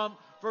Donald Trump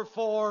for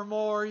 4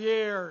 more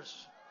years.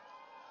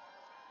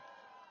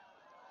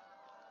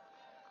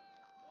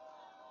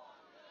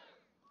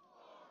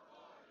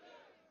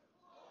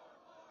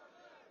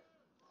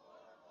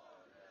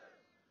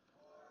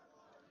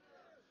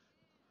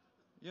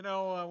 You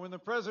know, when the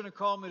president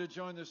called me to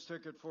join this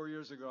ticket 4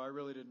 years ago, I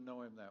really didn't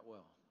know him that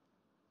well.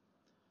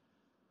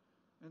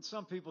 And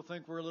some people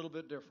think we're a little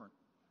bit different.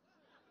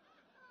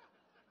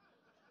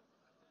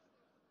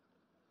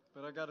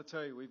 But I got to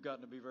tell you, we've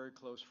gotten to be very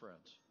close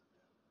friends.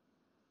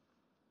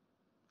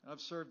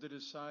 I've served at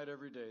his side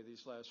every day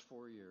these last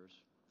 4 years.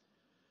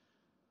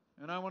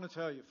 And I want to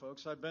tell you,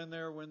 folks, I've been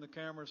there when the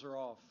cameras are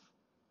off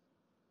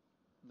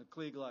and the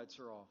Klieg lights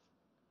are off.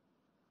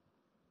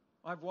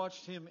 I've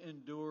watched him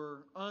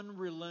endure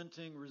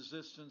unrelenting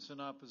resistance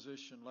and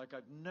opposition like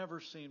I've never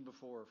seen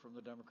before from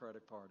the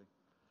Democratic Party.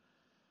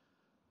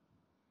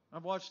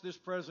 I've watched this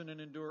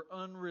president endure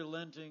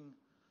unrelenting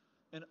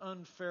and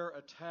unfair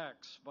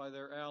attacks by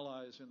their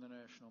allies in the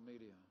national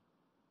media.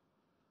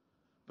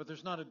 But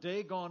there's not a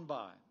day gone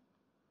by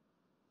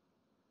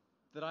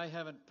that I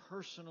haven't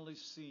personally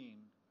seen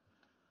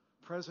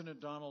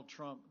President Donald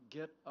Trump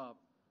get up,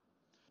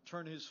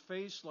 turn his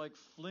face like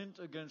flint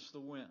against the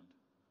wind,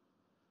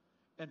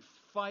 and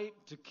fight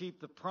to keep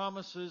the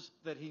promises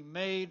that he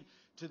made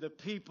to the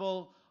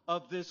people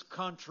of this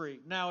country.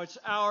 Now it's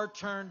our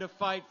turn to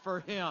fight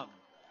for him.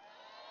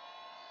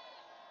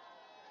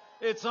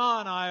 It's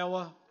on,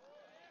 Iowa.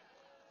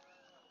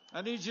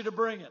 I need you to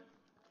bring it.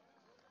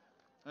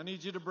 I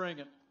need you to bring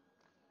it.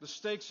 The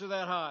stakes are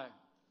that high,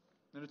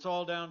 and it's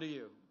all down to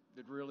you.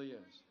 It really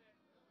is.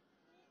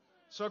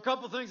 So a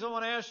couple things I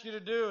want to ask you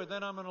to do, and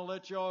then I'm going to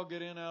let you all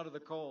get in out of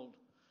the cold.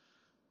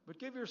 But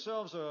give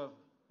yourselves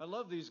I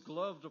love these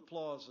gloved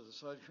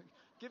applauses.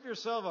 Give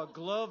yourself a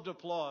gloved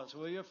applause,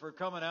 will you, for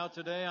coming out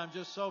today. I'm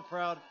just so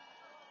proud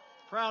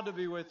to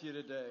be with you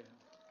today.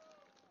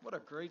 What a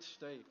great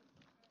state.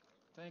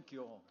 Thank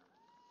you all.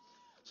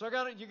 So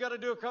you got to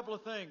do a couple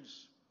of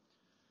things.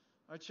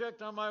 I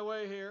checked on my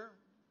way here.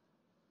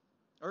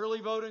 Early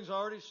voting's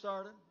already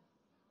started.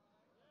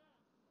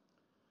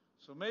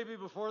 So maybe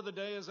before the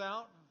day is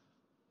out,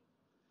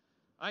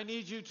 I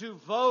need you to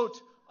vote,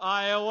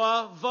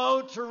 Iowa.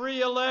 Vote to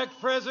re-elect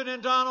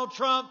President Donald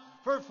Trump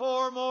for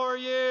 4 more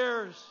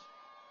years.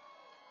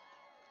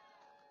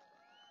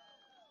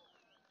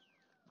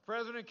 The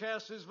President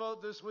cast his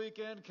vote this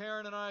weekend.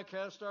 Karen and I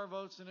cast our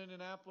votes in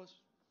Indianapolis.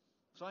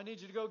 So I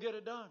need you to go get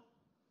it done.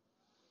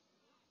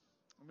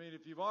 I mean,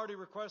 if you've already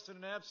requested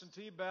an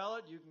absentee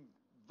ballot, you can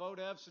vote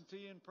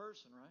absentee in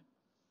person, right?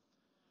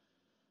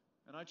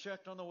 And I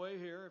checked on the way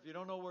here. If you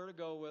don't know where to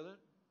go with it,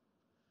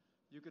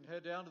 you can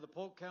head down to the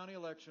Polk County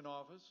Election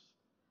Office,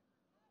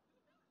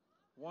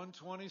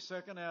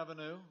 122nd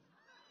Avenue,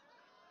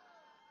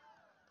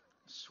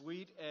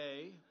 Suite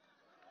A.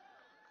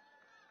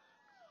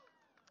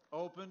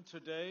 Open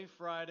today,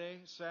 Friday,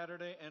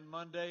 Saturday, and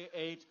Monday,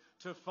 8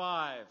 to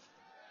 5.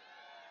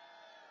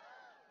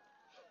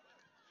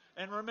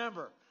 And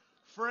remember,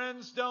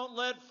 friends don't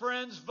let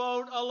friends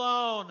vote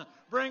alone.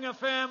 Bring a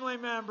family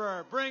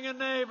member, bring a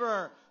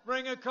neighbor,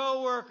 bring a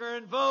coworker,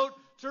 and vote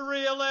to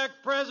re-elect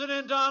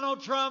President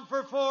Donald Trump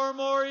for 4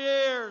 more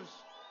years.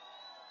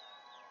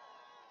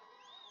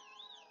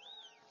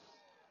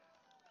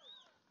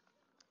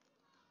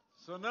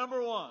 So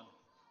number one,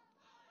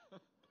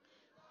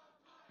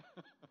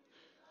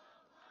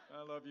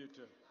 I love you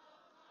too.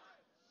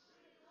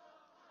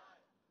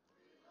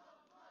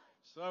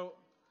 So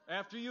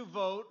after you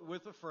vote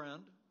with a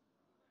friend,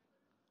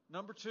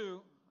 number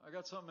two, I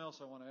got something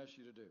else I want to ask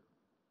you to do.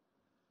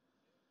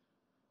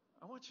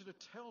 I want you to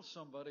tell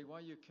somebody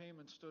why you came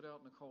and stood out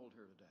in the cold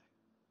here today.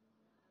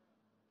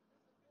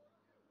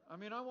 I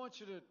mean, I want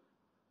you to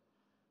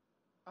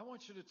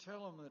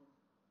tell them that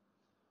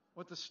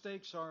what the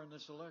stakes are in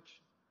this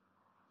election.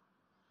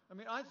 I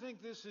mean, I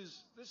think this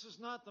is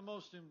not the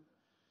most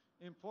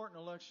important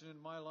election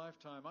in my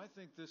lifetime. I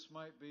think this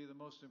might be the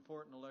most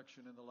important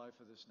election in the life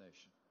of this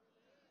nation.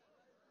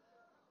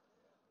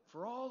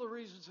 For all the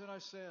reasons that I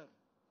said.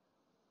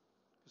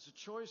 Because the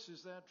choice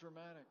is that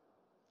dramatic.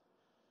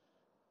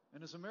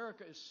 And as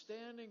America is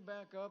standing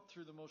back up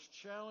through the most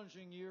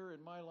challenging year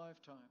in my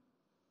lifetime,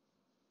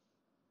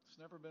 it's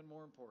never been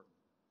more important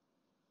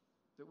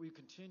that we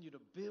continue to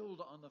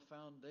build on the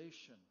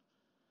foundation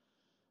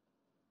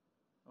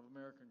of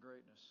American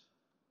greatness.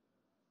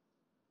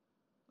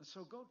 And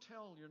so go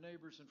tell your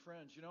neighbors and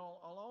friends. You know,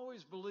 I'll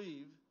always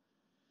believe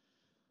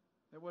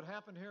that what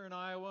happened here in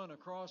Iowa and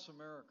across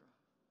America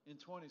in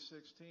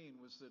 2016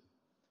 was that,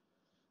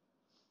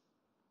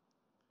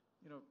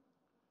 you know,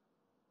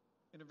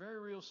 in a very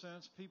real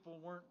sense, people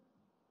weren't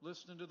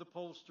listening to the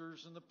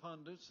pollsters and the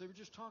pundits. They were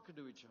just talking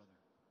to each other.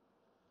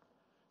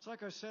 It's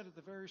like I said at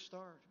the very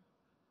start.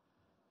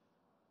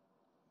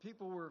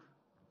 People were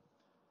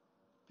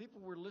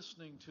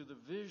listening to the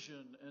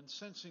vision and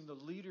sensing the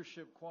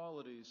leadership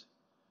qualities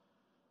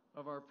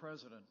of our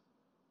president.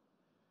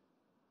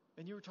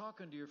 And you were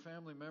talking to your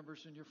family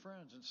members and your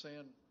friends and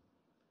saying,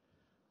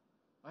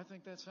 I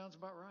think that sounds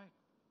about right.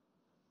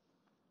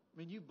 I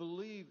mean, you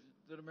believed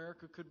that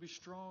America could be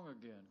strong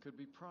again, could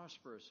be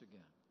prosperous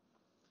again.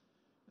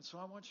 And so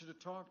I want you to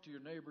talk to your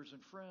neighbors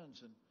and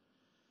friends and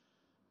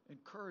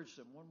encourage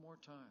them one more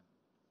time.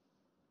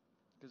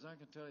 Because I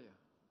can tell you,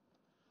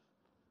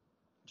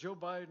 Joe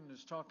Biden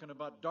is talking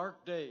about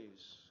dark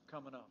days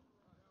coming up.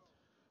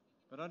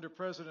 But under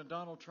President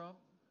Donald Trump,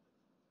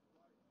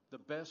 the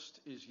best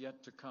is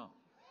yet to come.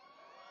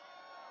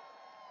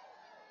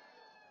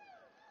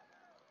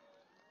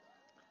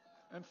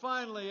 And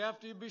finally,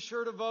 after you be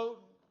sure to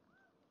vote,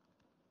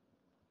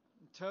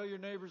 tell your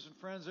neighbors and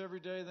friends every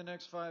day the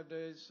next 5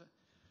 days,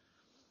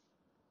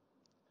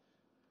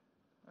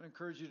 I'd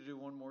encourage you to do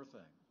one more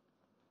thing.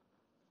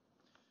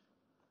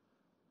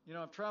 You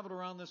know, I've traveled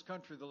around this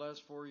country the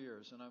last 4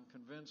 years, and I'm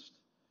convinced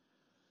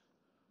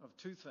of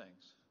 2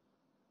 things.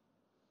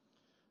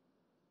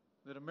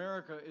 That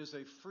America is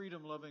a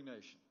freedom-loving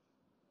nation.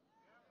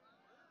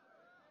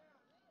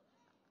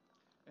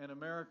 And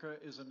America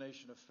is a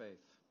nation of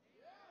faith.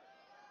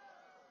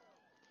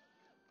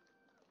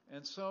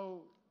 And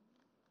so,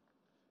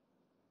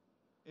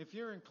 if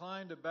you're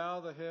inclined to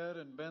bow the head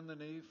and bend the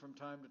knee from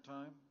time to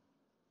time,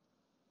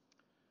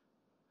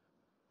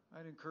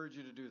 I'd encourage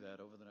you to do that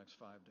over the next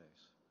 5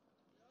 days.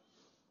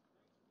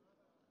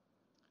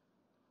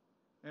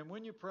 And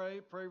when you pray,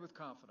 pray with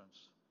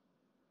confidence.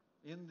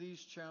 In these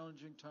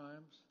challenging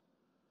times,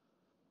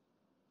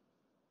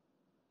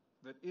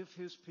 that if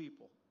His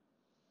people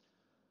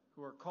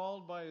who are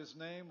called by His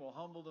name will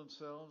humble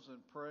themselves and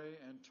pray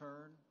and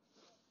turn,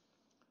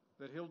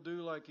 that He'll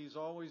do like He's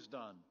always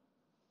done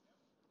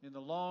in the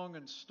long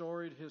and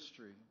storied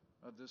history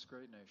of this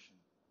great nation.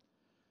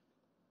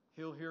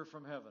 He'll hear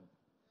from heaven,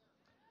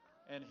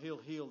 and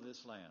He'll heal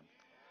this land.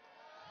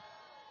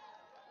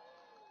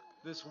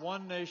 This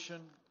one nation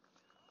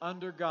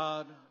under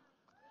God,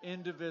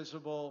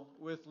 indivisible,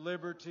 with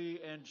liberty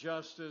and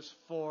justice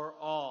for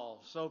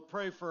all. So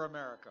pray for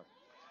America.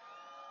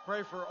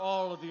 Pray for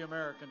all of the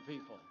American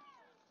people.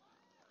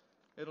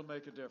 It'll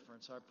make a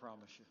difference, I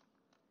promise you.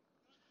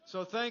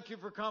 So thank you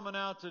for coming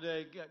out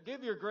today.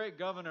 Give your great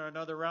governor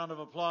another round of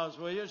applause,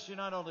 will you? She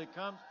not only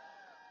comes,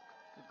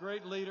 a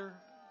great leader,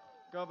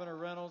 Governor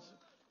Reynolds.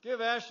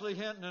 Give Ashley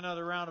Hinton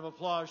another round of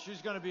applause.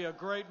 She's going to be a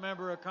great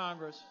member of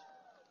Congress.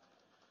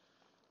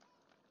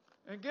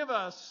 And give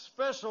a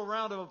special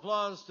round of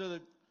applause to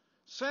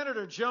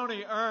Senator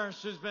Joni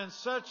Ernst, who's been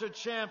such a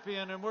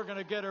champion, and we're going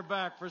to get her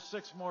back for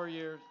 6 more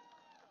years.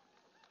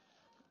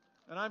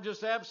 And I'm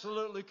just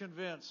absolutely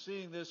convinced,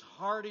 seeing this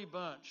hardy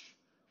bunch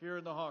here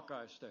in the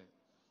Hawkeye State.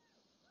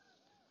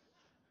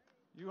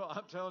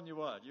 I'm telling you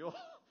what, you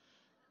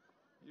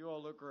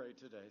all look great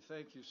today.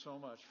 Thank you so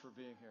much for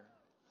being here.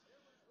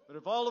 But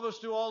if all of us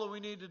do all that we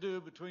need to do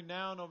between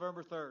now and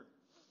November 3rd,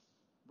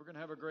 we're going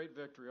to have a great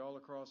victory all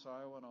across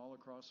Iowa and all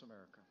across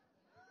America.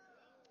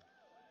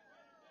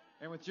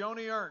 And with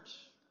Joni Ernst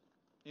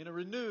in a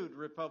renewed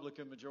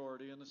Republican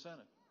majority in the Senate,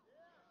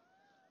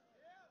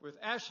 with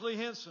Ashley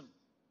Hinton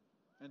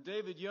and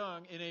David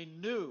Young in a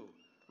new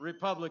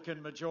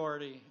Republican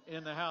majority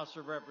in the House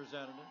of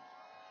Representatives,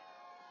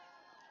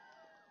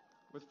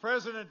 with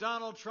President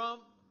Donald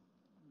Trump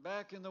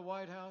back in the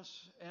White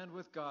House, and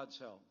with God's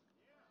help,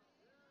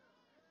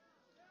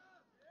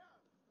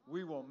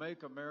 we will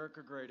make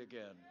America great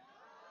again.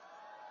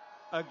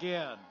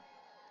 Again.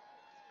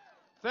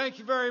 Thank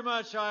you very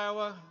much,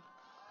 Iowa.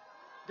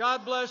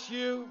 God bless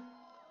you,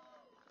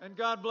 and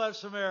God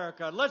bless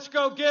America. Let's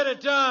go get it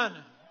done.